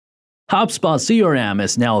HubSpot CRM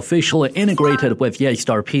is now officially integrated with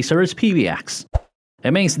Yeastar P-Series PBX.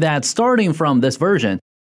 It means that starting from this version,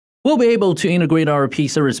 we'll be able to integrate our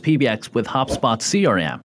P-Series PBX with HubSpot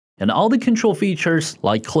CRM, and all the control features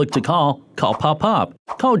like click-to-call, call pop-up,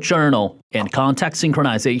 call journal, and contact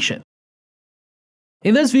synchronization.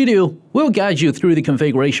 In this video, we'll guide you through the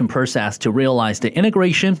configuration process to realize the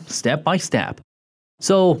integration step by step.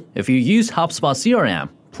 So, if you use HubSpot CRM,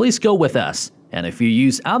 please go with us. And if you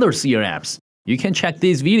use other CRMs, you can check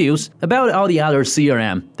these videos about all the other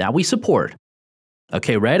CRM that we support.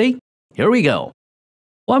 Okay, ready? Here we go.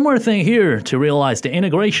 One more thing here, to realize the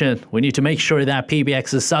integration, we need to make sure that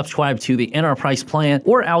PBX is subscribed to the Enterprise plan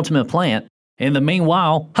or Ultimate plan. In the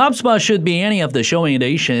meanwhile, HubSpot should be any of the showing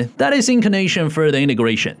edition that is in condition for the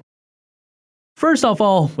integration. First of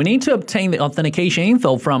all, we need to obtain the authentication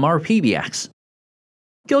info from our PBX.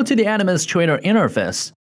 Go to the Administrator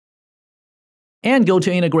interface and go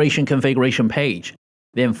to Integration Configuration page.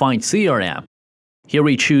 Then find CRM. Here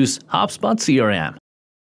we choose HubSpot CRM.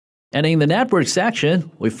 And in the Network section,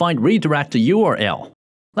 we find Redirect URL.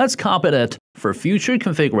 Let's copy it for future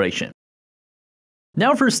configuration.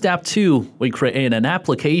 Now for step 2, we create an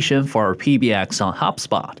application for our PBX on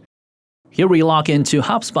HubSpot. Here we log into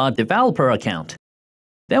HubSpot developer account.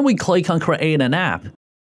 Then we click on Create an app.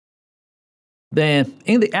 Then,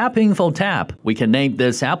 in the App Info tab, we can name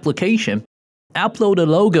this application, upload a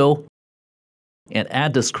logo, and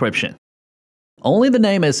add description. Only the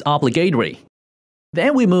name is obligatory.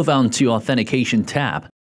 Then we move on to Authentication tab.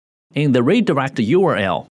 In the Redirect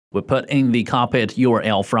URL, we put in the copied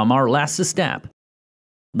URL from our last step.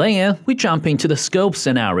 Then we jump into the scope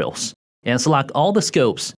scenarios and select all the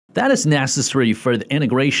scopes that is necessary for the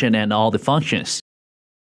integration and all the functions.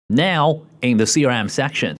 Now, in the CRM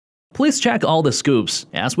section, please check all the scopes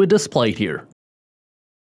as we displayed here.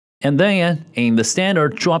 And then, in the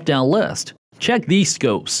standard drop-down list, check these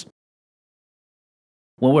scopes.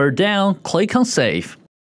 When we're done, click on Save.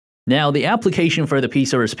 Now the application for the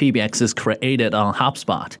P-Series PBX is created on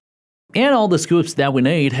HubSpot, and all the scopes that we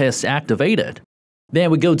need is activated.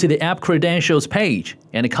 Then we go to the App Credentials page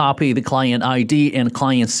and copy the client ID and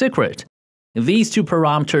client secret. These two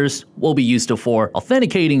parameters will be used for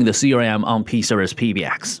authenticating the CRM on P-Series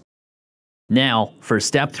PBX. Now, for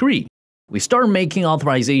step 3. We start making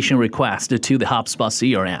authorization requests to the HubSpot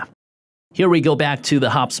CRM. Here we go back to the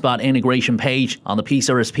HubSpot integration page on the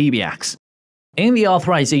P-Series PBX. In the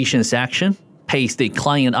authorization section, paste the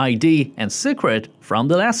client ID and secret from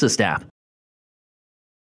the last step.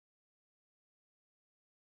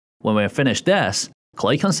 When we finish this,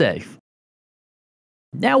 click on Save.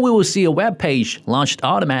 Now we will see a web page launched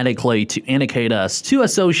automatically to indicate us to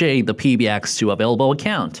associate the PBX to available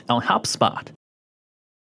account on HubSpot.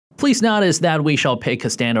 Please notice that we shall pick a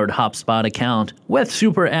standard HubSpot account with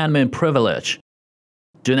super admin privilege.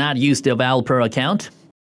 Do not use developer account.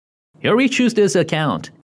 Here we choose this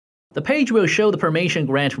account. The page will show the permission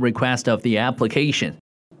grant request of the application.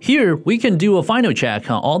 Here we can do a final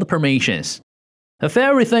check on all the permissions. If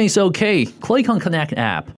everything's okay, click on Connect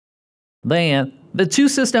App. Then, the two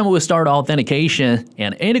systems will start authentication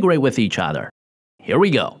and integrate with each other. Here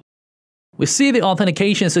we go. We see the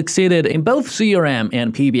authentication succeeded in both CRM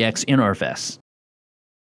and PBX interface.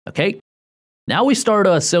 Okay, now we start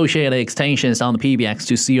to associate the extensions on the PBX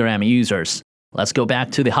to CRM users. Let's go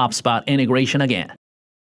back to the HubSpot integration again.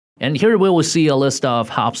 And here we will see a list of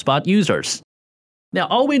HubSpot users. Now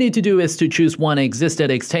all we need to do is to choose one existing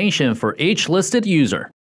extension for each listed user.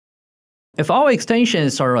 If all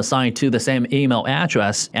extensions are assigned to the same email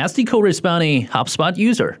address as the corresponding HubSpot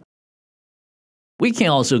user, we can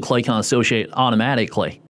also click on Associate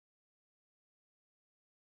automatically.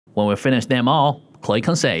 When we finish them all, click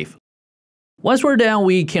on Save. Once we're done,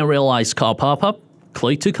 we can realize call pop-up,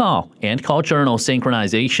 click-to-call, and call journal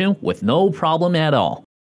synchronization with no problem at all.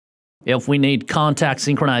 If we need contact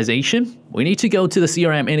synchronization, we need to go to the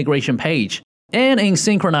CRM integration page, and in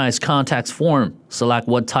Synchronize Contacts form, select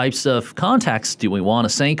what types of contacts do we want to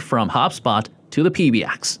sync from HubSpot to the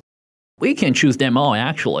PBX. We can choose them all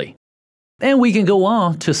actually. And we can go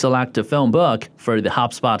on to select the phone book for the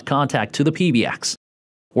HubSpot contact to the PBX.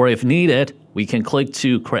 Or if needed, we can click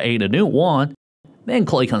to create a new one, then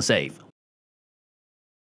click on Save.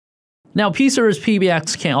 Now P-Series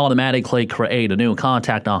PBX can automatically create a new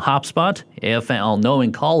contact on HubSpot if an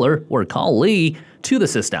unknown caller or callee to the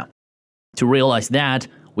system. To realize that,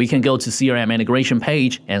 we can go to CRM integration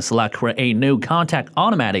page and select Create New Contact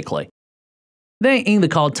automatically. Then in the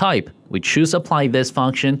call type, we choose Apply this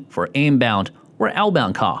function for inbound or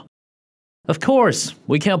outbound call. Of course,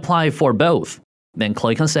 we can apply for both, then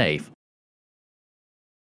click on Save.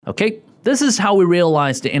 Okay, This is how we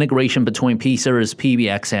realized the integration between P-Series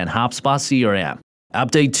PBX and HubSpot CRM.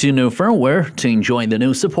 Update to new firmware to enjoy the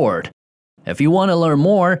new support. If you want to learn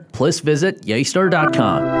more, please visit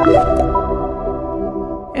Yeastar.com.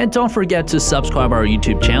 And don't forget to subscribe our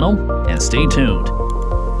YouTube channel and stay tuned.